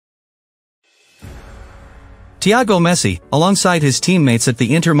Thiago Messi, alongside his teammates at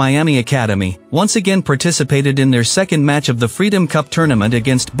the Inter Miami Academy, once again participated in their second match of the Freedom Cup tournament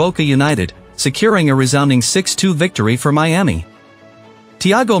against Boca United, securing a resounding 6-2 victory for Miami.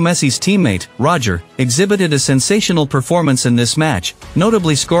 Thiago Messi's teammate, Roger, exhibited a sensational performance in this match,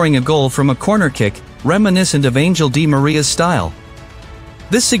 notably scoring a goal from a corner kick, reminiscent of Angel Di Maria's style.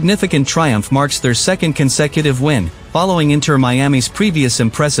 This significant triumph marks their second consecutive win, following Inter Miami's previous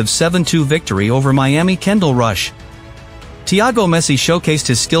impressive 7-2 victory over Miami Kendall Rush. Thiago Messi showcased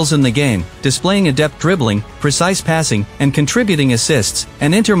his skills in the game, displaying adept dribbling, precise passing, and contributing assists,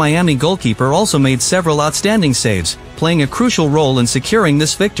 and Inter Miami goalkeeper also made several outstanding saves, playing a crucial role in securing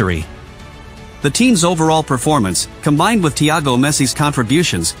this victory. The team's overall performance, combined with Thiago Messi's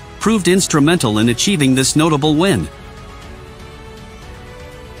contributions, proved instrumental in achieving this notable win.